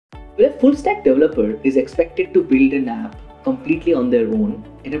Well, a full stack developer is expected to build an app completely on their own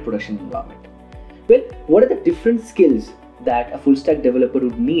in a production environment. Well, what are the different skills that a full stack developer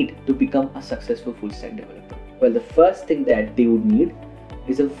would need to become a successful full stack developer? Well, the first thing that they would need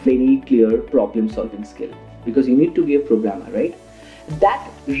is a very clear problem solving skill, because you need to be a programmer, right? That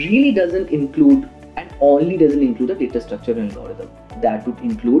really doesn't include and only doesn't include a data structure and algorithm. That would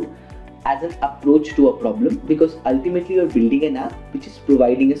include as an approach to a problem, because ultimately you're building an app which is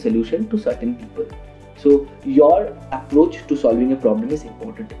providing a solution to certain people. So your approach to solving a problem is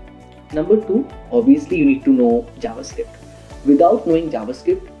important. Number two, obviously you need to know JavaScript. Without knowing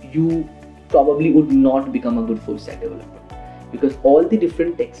JavaScript, you probably would not become a good full stack developer, because all the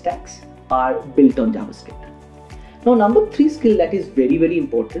different tech stacks are built on JavaScript. Now, number three skill that is very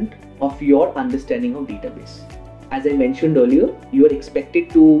important of your understanding of database. As I mentioned earlier, you are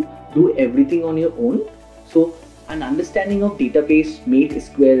expected to do everything on your own. So an understanding of database, mate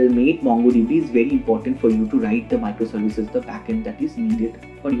SQL, mate MongoDB is very important for you to write the microservices, the backend that is needed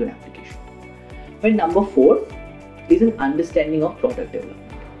for your application. Well, number four is an understanding of product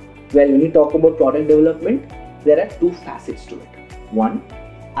development. Well, when you talk about product development, there are two facets to it. One,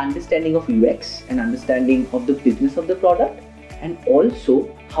 understanding of UX and understanding of the business of the product, and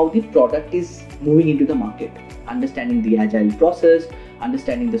also how the product is moving into the market, understanding the agile process,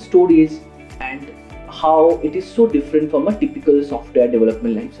 understanding the stories, and how it is so different from a typical software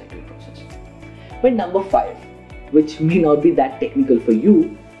development lifecycle process. But number five, which may not be that technical for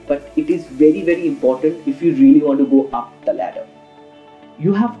you, but it is very important if you really want to go up the ladder.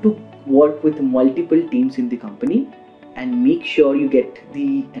 You have to work with multiple teams in the company and make sure you get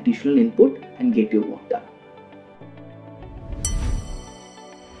the additional input and get your work done.